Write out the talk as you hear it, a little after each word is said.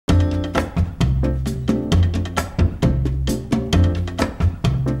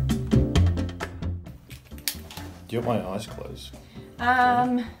Do you want my eyes closed?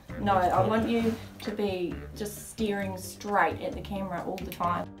 No, I want you to be just staring straight at the camera all the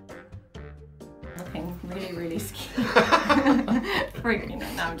time. Looking really, really scared. Freaking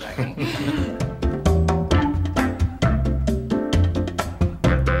out. No, I'm joking.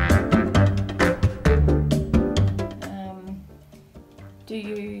 Do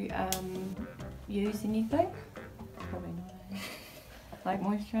you use anything? Probably not. Like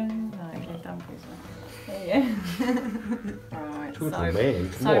moisturizer? No, okay, don't use it. Yeah. Alright, soap.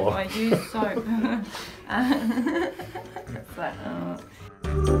 Man, Soap, I use soap. But,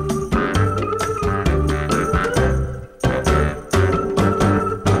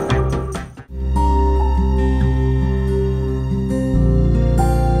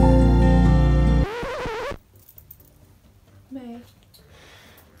 me.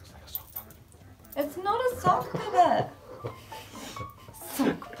 It's not a sock puppet.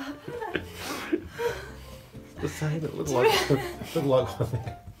 Sock puppet. The same. It looked like one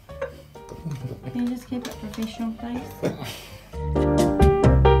there. Can you just keep it professional, please?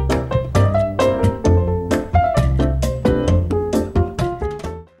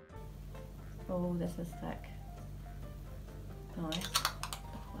 Oh, this is thick. Nice.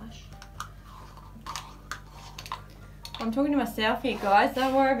 Flush. I'm talking to myself here, guys.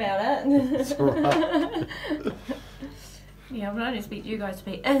 Don't worry about it. It's alright. Yeah, but I just speak to you guys to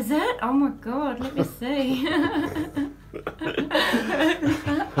speak. Is it? Oh my god, let me see.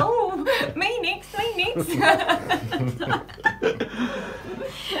 Oh, me next.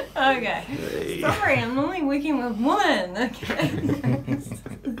 Okay. Hey. Sorry, I'm only working with one. Okay.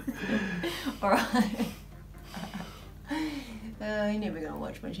 Alright. You're never gonna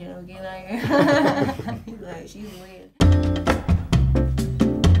watch my channel again, are you? He's like, she's weird.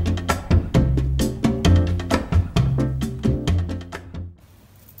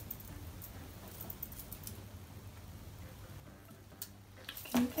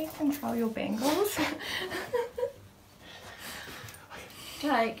 Can you please control your bangles?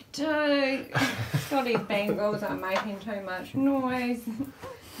 Take two. Scotty's bangles are making too much noise.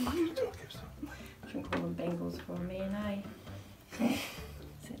 Shouldn't call them bangles for a man, eh?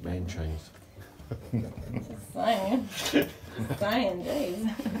 Man chains. Just saying. Saying, jeez.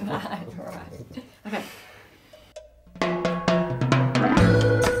 No, right. Okay.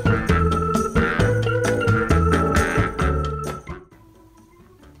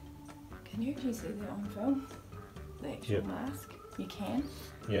 Can you actually see that on film? The actual mask? You can?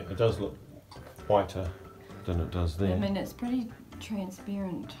 Yeah, it does look whiter than it does there. I mean, it's pretty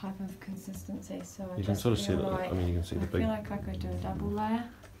transparent type of consistency, so You can sort of see it. like, I mean, you can see the I big feel like I could do a double layer.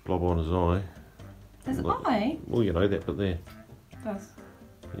 blob on his eye. His Look. eye? Well, you know that, but there. Does.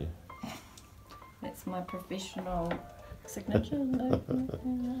 Yeah. That's my professional signature.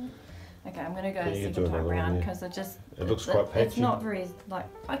 Okay, I'm gonna go Yeah, you can do second time another one, round yeah. because it just It looks quite patchy. It's not very like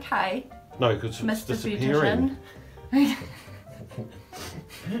okay. No, because it's Mr. disappearing. Beautician.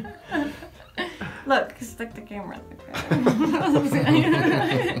 Look, stick the camera.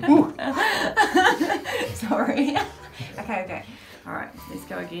 Sorry. Okay. Alright, let's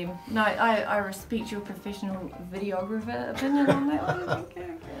go again. No, I respect your professional videographer opinion on that one. Okay,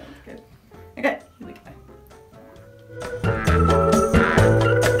 that's good. Okay, here we go.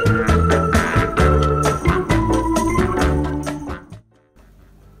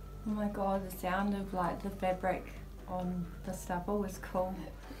 Oh my god, the sound of like the fabric on the stubble was cool.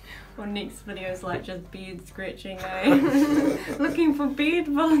 Our next video is like just beard scratching, eh? Looking for beard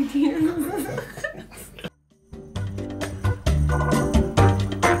volunteers.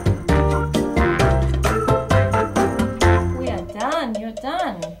 We are done, you're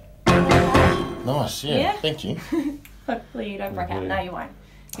done. Nice, yeah. Yeah? Thank you. Hopefully you don't break out. No, you won't.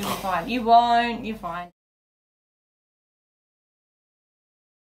 You'll be fine. You won't, you're fine.